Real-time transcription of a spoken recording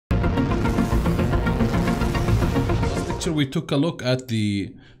lecture, we took a look at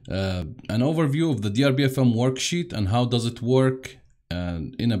the an overview of the DRBFM worksheet and how does it work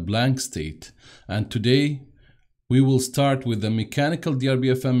in a blank state. And today we will start with the mechanical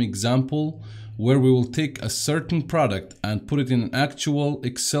DRBFM example, where we will take a certain product and put it in an actual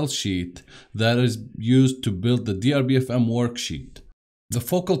Excel sheet that is used to build the DRBFM worksheet. The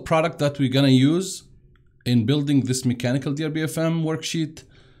focal product that we're gonna use in building this mechanical DRBFM worksheet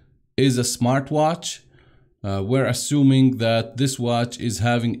is a smartwatch. We're assuming that this watch is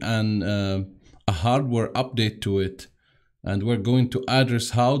having a hardware update to it, and we're going to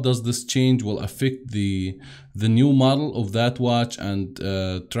address how does this change will affect the new model of that watch, and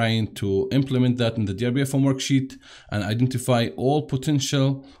trying to implement that in the DRBFM worksheet and identify all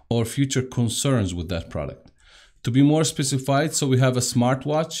potential or future concerns with that product. To be more specified, so we have a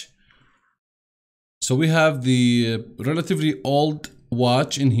smartwatch. So we have the relatively old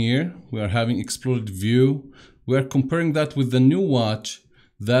watch in here. We are having exploded view. We are comparing that with the new watch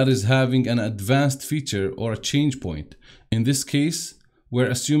that is having an advanced feature or a change point. In this case, we're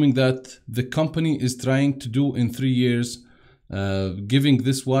assuming that the company is trying to do in 3 years, giving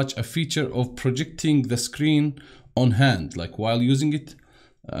this watch a feature of projecting the screen on hand. Like while using it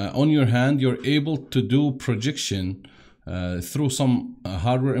on your hand, you're able to do projection through some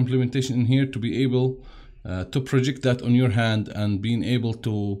hardware implementation in here to be able to project that on your hand and being able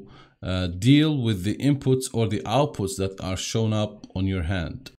to deal with the inputs or the outputs that are shown up on your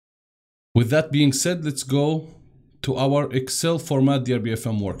hand. With that being said, let's go to our Excel format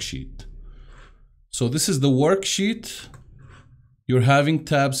DRBFM worksheet. So this is the worksheet. You're having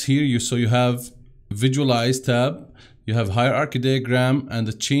tabs here. So you have visualize tab, you have hierarchy diagram and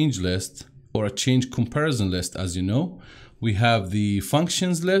a change list or a change comparison list. As you know, we have the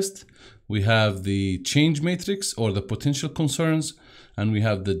functions list, we have the change matrix or the potential concerns, and we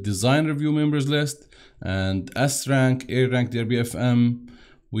have the design review members list, and S rank, A rank DRBFM.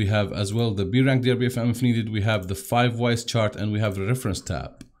 We have as well the B rank DRBFM if needed. We have the 5 whys chart, and we have the reference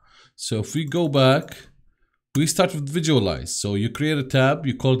tab. So if we go back, we start with visualize. So you create a tab,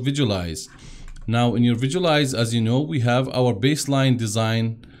 you call it visualize. Now in your visualize, as you know, we have our baseline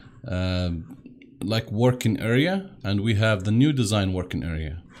design like working area, and we have the new design working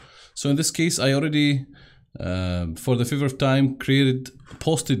area. So in this case, I already for the favor of time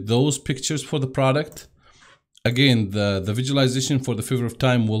posted those pictures for the product. Again, the visualization for the favor of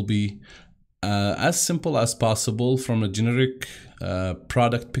time will be as simple as possible from a generic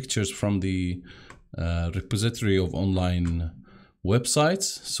product pictures from the repository of online websites.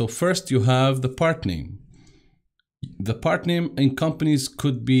 So first you have the part name. The part name in companies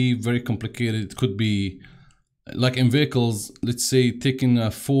could be very complicated. It could be like in vehicles, let's say taking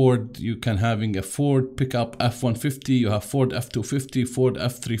a Ford, you can having a Ford pickup F-150, you have Ford F-250, Ford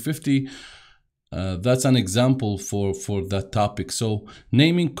F-350. That's an example for that topic. So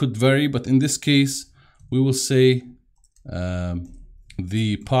naming could vary, but in this case, we will say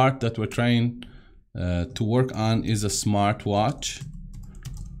the part that we're trying to work on is a smartwatch.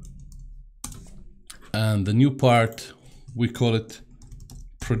 And the new part, we call it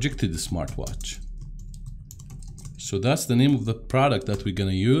projected smartwatch. So that's the name of the product that we're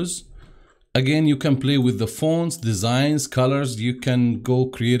gonna use. Again, you can play with the fonts, designs, colors. You can go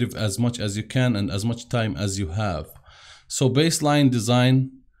creative as much as you can and as much time as you have. So baseline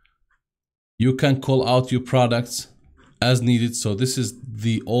design, you can call out your products as needed. So this is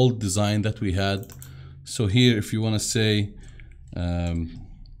the old design that we had. So here, if you wanna say,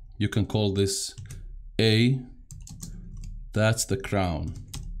 you can call this A, that's the crown.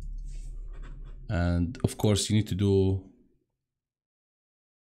 And of course you need to do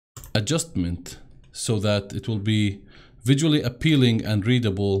adjustment so that it will be visually appealing and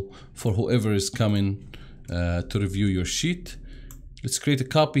readable for whoever is coming to review your sheet. Let's create a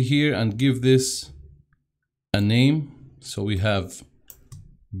copy here and give this a name. So we have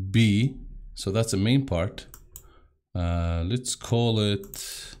B, so that's the main part. Let's call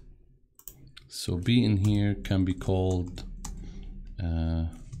it, so B in here can be called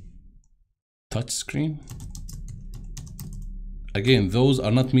touchscreen. Again, those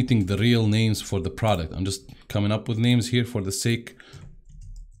are not meeting the real names for the product. I'm just coming up with names here for the sake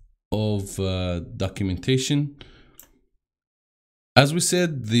of documentation. As we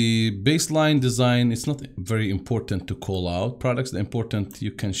said, the baseline design, it's not very important to call out products. The important,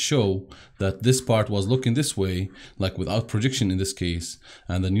 you can show that this part was looking this way, like without projection in this case,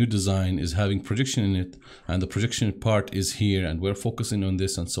 and the new design is having projection in it, and the projection part is here, and we're focusing on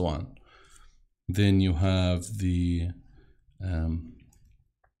this and so on. Then you have the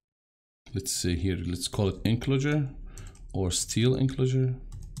let's say here, let's call it enclosure or steel enclosure.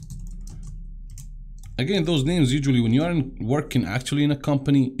 again, those names usually when you are working actually in a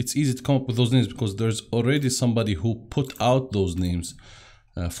company, it's easy to come up with those names because there's already somebody who put out those names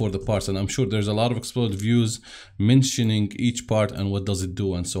for the parts, and I'm sure there's a lot of exploded views mentioning each part and what does it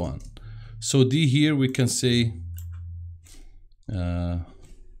do and so on. So D here we can say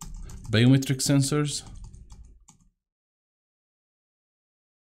biometric sensors,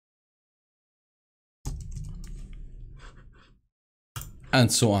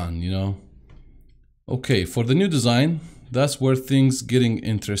 and so on, you know. Okay, for the new design, that's where things getting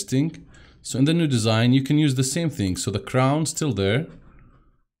interesting. So in the new design, you can use the same thing. So the crown still there.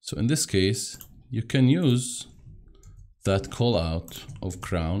 So in this case, you can use that call out of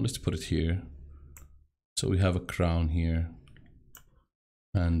crown. Let's put it here. So we have a crown here.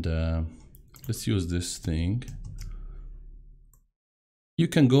 And let's use this thing. You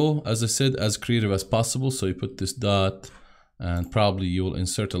can go, as I said, as creative as possible. So you put this dot and probably you will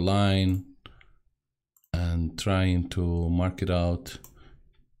insert a line and trying to mark it out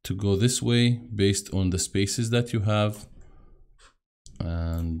to go this way based on the spaces that you have.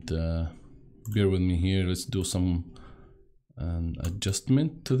 And bear with me here, let's do some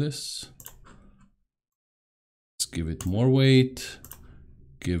adjustment to this. Let's give it more weight,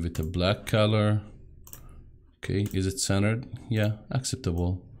 give it a black color. Okay, is it centered? Yeah,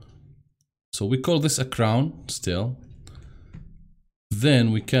 acceptable. So we call this a crown still.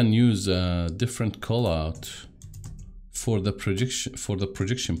 Then we can use a different call out for the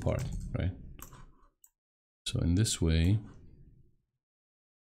projection part, right? So in this way,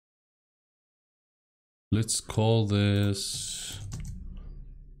 let's call this,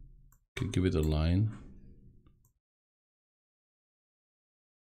 okay, give it a line.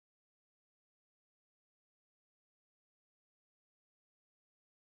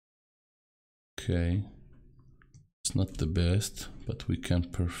 Okay, it's not the best, but we can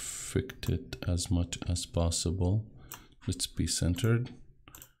perfect it as much as possible. Let's be centered.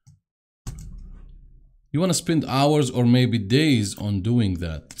 You want to spend hours or maybe days on doing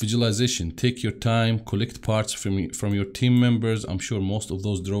that. Visualization, take your time, collect parts from your team members. I'm sure most of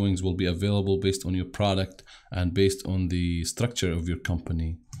those drawings will be available based on your product and based on the structure of your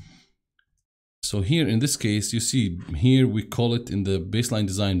company. So here in this case, you see here we call it in the baseline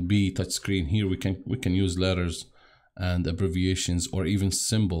design B touchscreen. Here we can use letters and abbreviations or even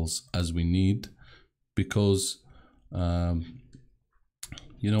symbols as we need, because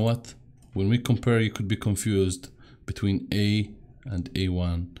you know what? When we compare, you could be confused between A and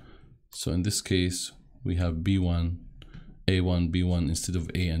A1. So in this case, we have B1, A1, B1 instead of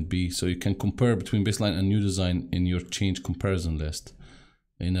A and B. So you can compare between baseline and new design in your change comparison list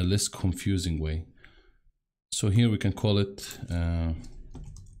in a less confusing way. So here we can call it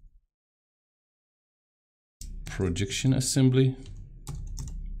projection assembly.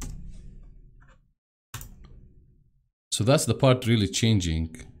 So that's the part really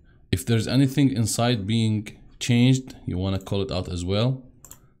changing. If there's anything inside being changed, you want to call it out as well.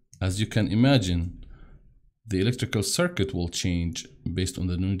 As you can imagine, the electrical circuit will change based on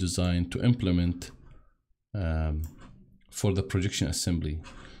the new design to implement for the projection assembly.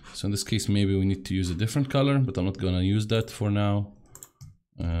 So in this case, maybe we need to use a different color, but I'm not going to use that for now.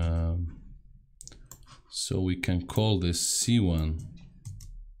 So we can call this C1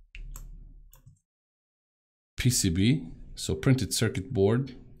 PCB, so printed circuit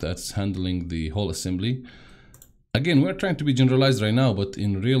board, that's handling the whole assembly. Again, we're trying to be generalized right now, but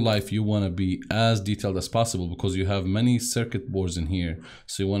in real life, you want to be as detailed as possible because you have many circuit boards in here.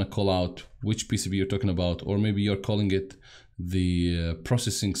 So you want to call out which PCB you're talking about, or maybe you're calling it the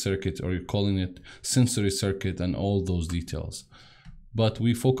processing circuit, or you're calling it sensory circuit, and all those details. But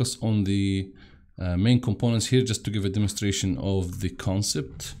we focus on the main components here just to give a demonstration of the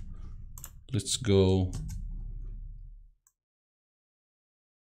concept. Let's go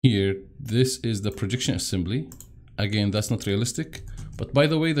here. This is the projection assembly. Again, that's not realistic, but by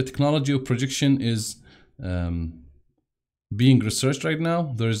the way, the technology of projection is being researched right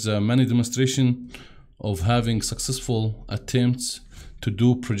now. There's many demonstration of having successful attempts to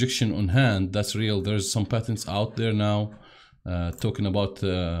do projection on hand. That's real. There's some patents out there now talking about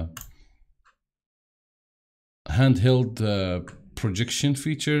handheld projection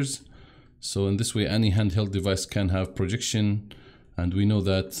features. So in this way, any handheld device can have projection. And we know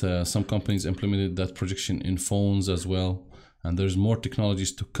that some companies implemented that projection in phones as well. And there's more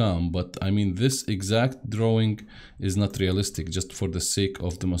technologies to come. But I mean, this exact drawing is not realistic, just for the sake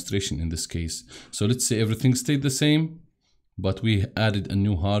of demonstration in this case. So let's say everything stayed the same, but we added a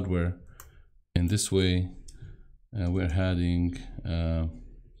new hardware. In this way, we're adding,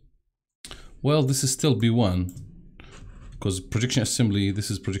 well, this is still B1. because projection assembly, this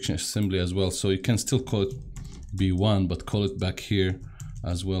is projection assembly as well, so you can still call it B1 but call it back here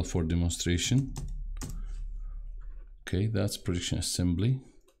as well for demonstration. Okay, that's projection assembly.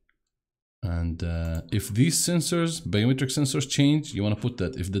 And if these sensors, biometric sensors, change, you want to put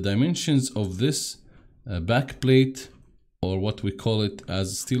that. If the dimensions of this back plate, or what we call it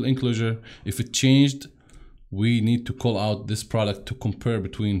as steel enclosure, if it changed, we need to call out this product to compare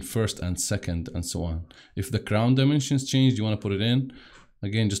between first and second and so on. If the crown dimensions changed, you want to put it in.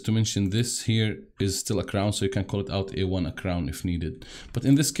 Again, just to mention, this here is still a crown, so you can call it out A1 a crown if needed. But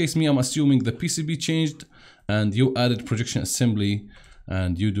in this case, I'm assuming the PCB changed and you added projection assembly,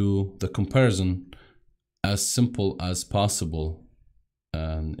 and you do the comparison as simple as possible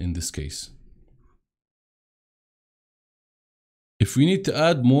in this case. If we need to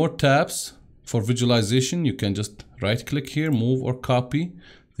add more tabs for visualization, you can just right click here, move or copy.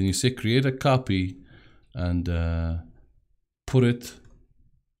 Then you say create a copy and put it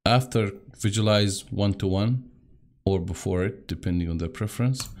after visualize 1-to-1 or before it, depending on their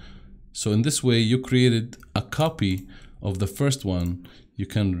preference. So in this way, you created a copy of the first one. You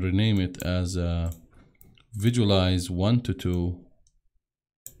can rename it as visualize 1-to-2.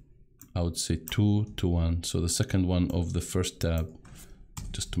 I would say 2-to-1. So the second one of the first tab,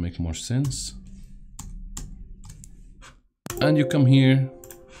 just to make more sense. And you come here.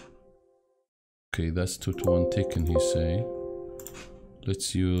 Okay, that's 2-to-1 taken, he say.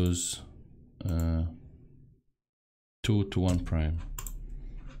 Let's use 2-to-1 prime.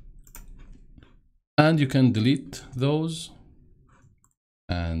 And you can delete those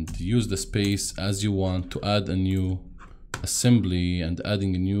and use the space as you want to add a new assembly and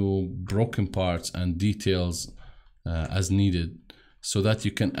adding new broken parts and details as needed, so that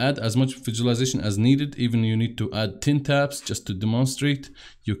you can add as much visualization as needed. Even you need to add 10 tabs just to demonstrate,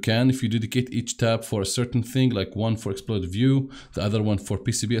 you can. If you dedicate each tab for a certain thing, like one for exploded view, the other one for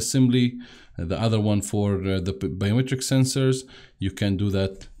PCB assembly, the other one for the biometric sensors, you can do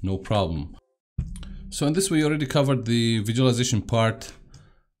that, no problem. So in this way, you already covered the visualization part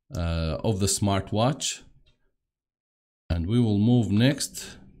of the smartwatch. And we will move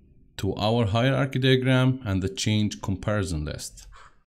next to our hierarchy diagram and the change comparison list.